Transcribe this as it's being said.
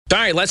All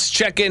right, let's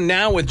check in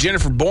now with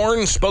Jennifer Bourne,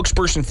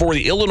 spokesperson for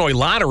the Illinois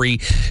Lottery,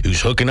 who's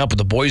hooking up with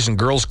the Boys and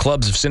Girls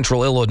Clubs of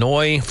Central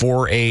Illinois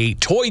for a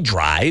toy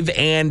drive.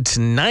 And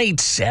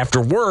tonight, after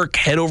work,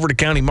 head over to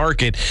County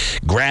Market,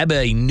 grab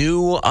a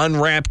new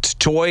unwrapped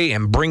toy,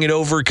 and bring it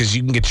over because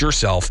you can get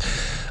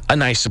yourself a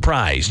nice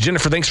surprise.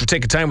 Jennifer, thanks for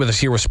taking time with us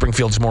here with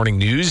Springfield's Morning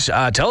News.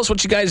 Tell us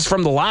what you guys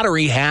from the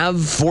lottery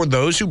have for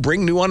those who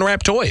bring new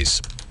unwrapped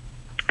toys.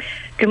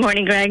 Good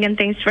morning, Greg, and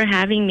thanks for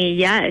having me.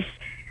 Yes.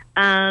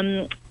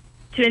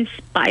 To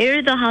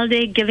inspire the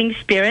holiday giving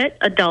spirit,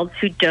 adults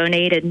who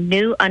donate a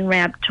new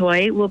unwrapped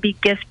toy will be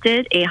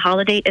gifted a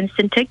holiday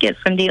instant ticket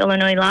from the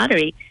Illinois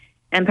Lottery,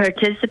 and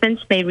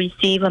participants may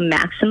receive a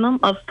maximum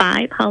of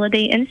 5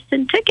 holiday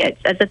instant tickets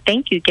as a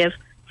thank you gift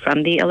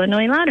from the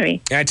Illinois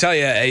Lottery. I tell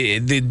you,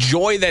 the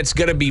joy that's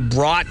going to be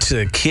brought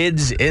to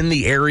kids in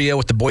the area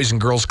with the Boys and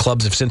Girls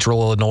Clubs of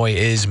Central Illinois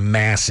is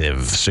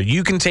massive. So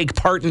you can take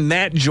part in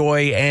that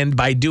joy, and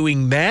by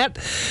doing that,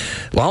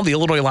 well, the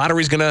Illinois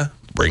Lottery is going to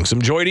bring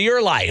some joy to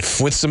your life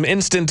with some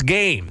instant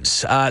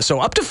games. So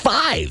up to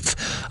 5.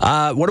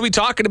 What are we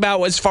talking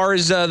about as far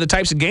as the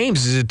types of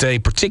games? Is it a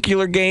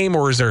particular game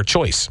or is there a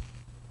choice?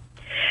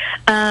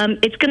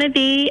 It's going to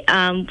be,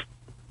 I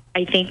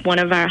think, one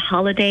of our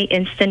holiday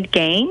instant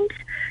games.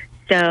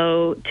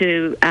 So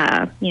to,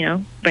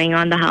 bring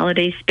on the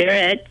holiday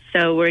spirit.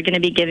 So we're going to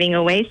be giving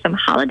away some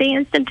holiday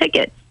instant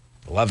tickets.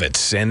 Love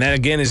it. And that,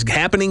 again, is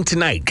happening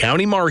tonight.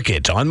 County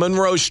Market on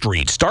Monroe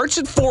Street. Starts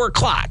at 4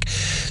 o'clock.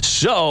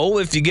 So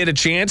if you get a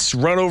chance,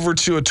 run over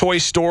to a toy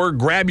store,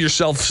 grab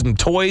yourself some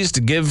toys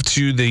to give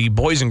to the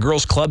Boys and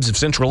Girls Clubs of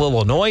Central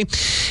Illinois.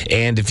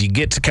 And if you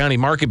get to County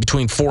Market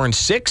between 4 and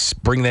 6,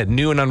 bring that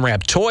new and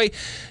unwrapped toy.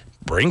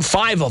 Bring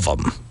 5 of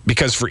them,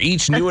 because for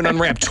each new and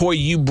unwrapped toy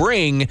you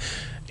bring,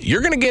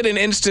 you're going to get an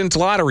instant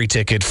lottery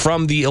ticket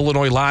from the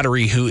Illinois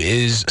Lottery, who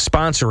is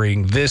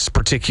sponsoring this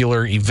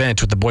particular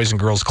event with the Boys and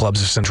Girls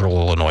Clubs of Central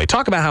Illinois.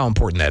 Talk about how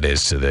important that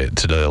is to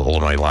the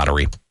Illinois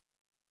Lottery.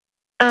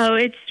 Oh,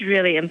 it's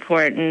really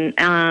important.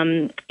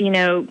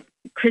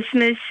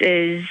 Christmas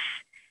is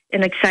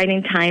an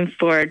exciting time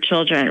for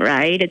children,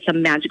 right? It's a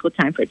magical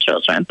time for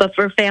children. But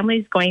for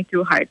families going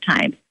through hard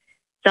times,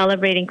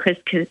 celebrating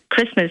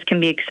Christmas can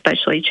be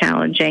especially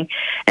challenging.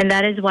 And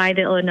that is why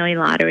the Illinois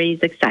Lottery is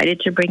excited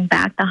to bring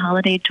back the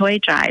holiday toy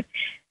drive.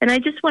 And I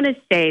just want to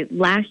say,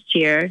 last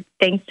year,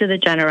 thanks to the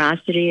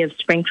generosity of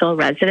Springfield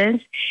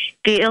residents,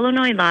 the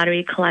Illinois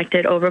Lottery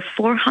collected over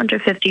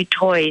 450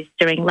 toys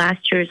during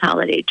last year's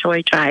holiday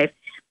toy drive.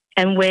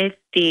 And with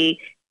the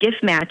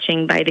gift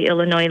matching by the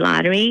Illinois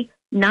Lottery,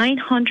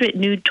 900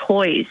 new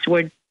toys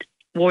were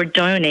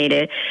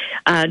donated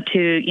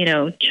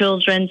to,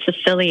 children's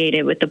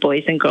affiliated with the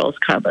Boys and Girls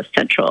Club of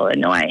Central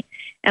Illinois.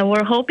 And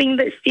we're hoping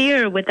this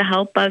year, with the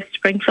help of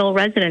Springfield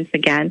residents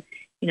again,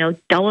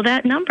 double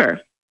that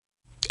number.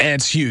 And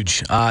it's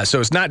huge. So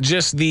it's not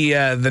just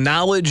the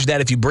knowledge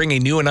that if you bring a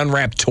new and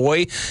unwrapped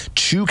toy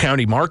to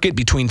County Market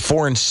between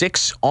 4 and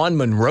 6 on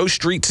Monroe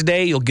Street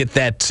today, you'll get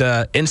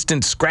that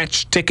instant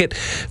scratch ticket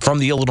from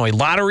the Illinois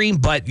Lottery.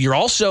 But you're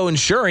also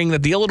ensuring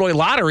that the Illinois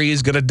Lottery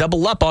is going to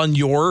double up on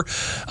your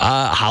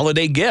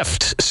holiday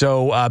gift.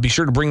 So be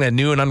sure to bring that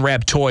new and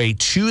unwrapped toy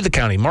to the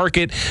County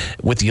Market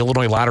with the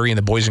Illinois Lottery and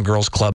the Boys and Girls Club